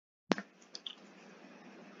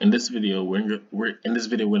In this video, we're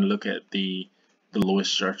going to look at the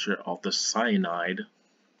lowest structure of the cyanide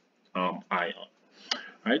ion.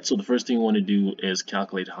 Alright, so the first thing we want to do is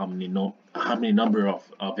calculate how many number of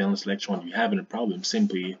valence electrons you have in a problem.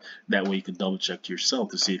 Simply that way you can double check yourself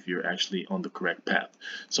to see if you're actually on the correct path.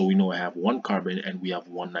 So we know I have one carbon and we have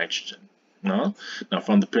one nitrogen. Now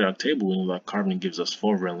from the periodic table, we know that carbon gives us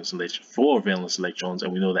four valence electrons,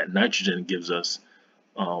 and we know that nitrogen gives us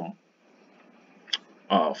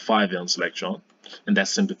 5 valence electron, and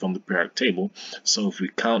that's simply from the periodic table. So if we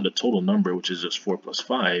count the total number, which is just 4 plus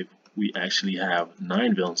 5, we actually have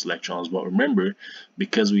 9 valence electrons. But remember,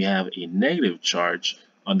 because we have a negative charge,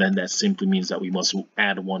 and then that simply means that we must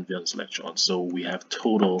add 1 valence electron. So we have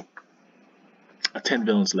total 10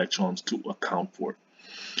 valence electrons to account for.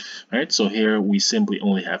 Alright, so here we simply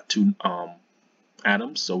only have 2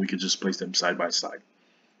 atoms, so we could just place them side by side.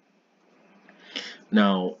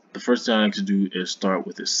 Now, the first thing I like to do is start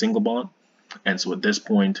with a single bond, and so at this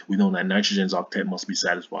point, we know that nitrogen's octet must be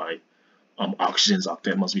satisfied. Oxygen's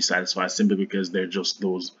octet must be satisfied simply because they're just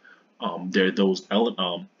those atoms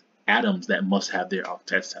that must have their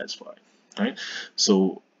octet satisfied. Right?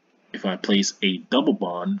 So if I place a double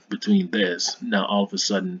bond between this, now all of a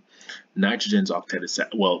sudden, nitrogen's octet is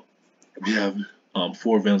we have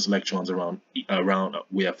 4 valence electrons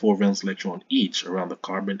we have 4 valence electrons each around the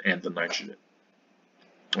carbon and the nitrogen.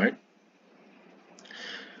 Right?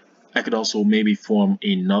 I could also maybe form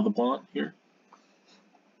another bond here,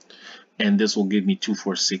 and this will give me 2,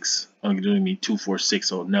 4, 6. Giving me 2, 4, 6.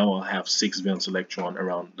 So now I'll have 6 valence electron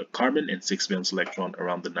around the carbon and 6 valence electron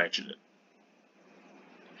around the nitrogen.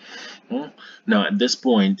 Now at this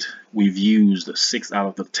point, we've used 6 out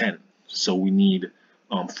of the 10, so we need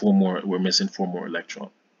 4 more. We're missing 4 more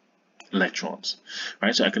electrons.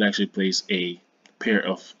 Right? So I could actually place a pair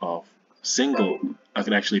of I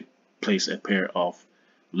could actually place a pair of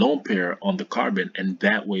lone pair on the carbon, and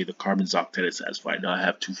that way the carbon's octet is satisfied. Now I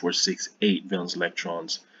have 2, 4, 6, 8 valence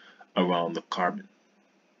electrons around the carbon.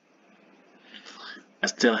 I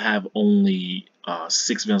still have only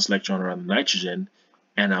 6 valence electrons around the nitrogen,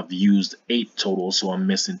 and I've used 8 total, so I'm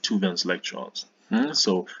missing 2 valence electrons.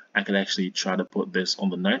 So I could actually try to put this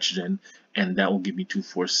on the nitrogen, and that will give me 2,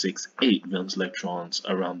 4, 6, 8 valence electrons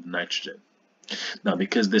around the nitrogen. Now,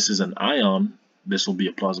 because this is an ion, this will be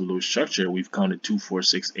a plausible Lewis structure. We've counted 2, 4,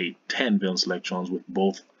 6, 8, 10 valence electrons with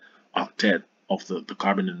both octet of the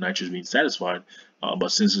carbon and nitrogen being satisfied.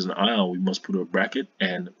 But since it's an ion, we must put a bracket,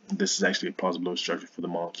 and this is actually a plausible Lewis structure for the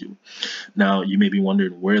molecule. Now, you may be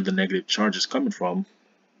wondering where the negative charge is coming from.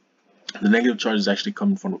 The negative charge is actually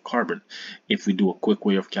coming from the carbon. If we do a quick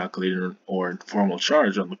way of calculating or formal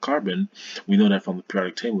charge on the carbon, we know that from the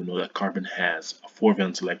periodic table, we know that carbon has 4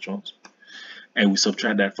 valence electrons. And we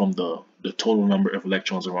subtract that from the total number of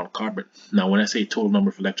electrons around carbon. Now, when I say total number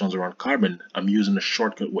of electrons around carbon, I'm using a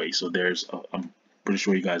shortcut way. So I'm pretty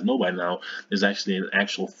sure you guys know by now, there's actually an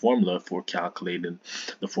actual formula for calculating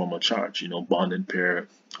the formal charge. You know, bonding pair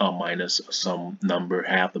minus some number,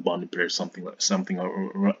 half the bonding pair, something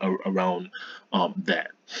around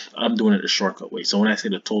that. I'm doing it a shortcut way. So when I say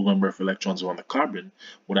the total number of electrons around the carbon,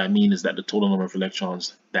 what I mean is that the total number of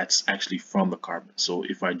electrons that's actually from the carbon. So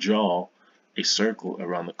if I draw a circle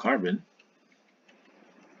around the carbon,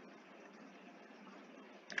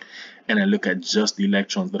 and I look at just the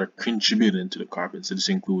electrons that are contributing to the carbon. So this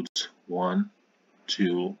includes 1,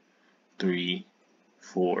 2, 3,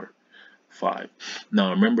 4, 5. Now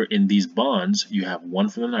remember, in these bonds, you have 1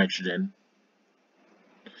 for the nitrogen,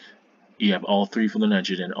 you have all 3 from the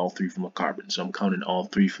nitrogen, all 3 from the carbon. So I'm counting all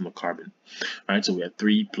 3 from the carbon. All right, so we have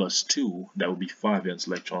 3 plus 2, that would be 5 valence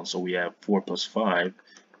electrons. So we have 4 plus 5,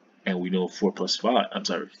 and we know 4 plus 5,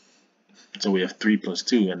 so we have 3 plus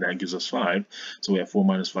 2, and that gives us 5. So we have 4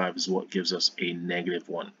 minus 5 is what gives us a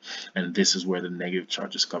 -1. And this is where the negative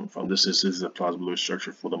charge is coming from. This is a plausible Lewis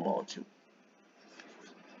structure for the molecule.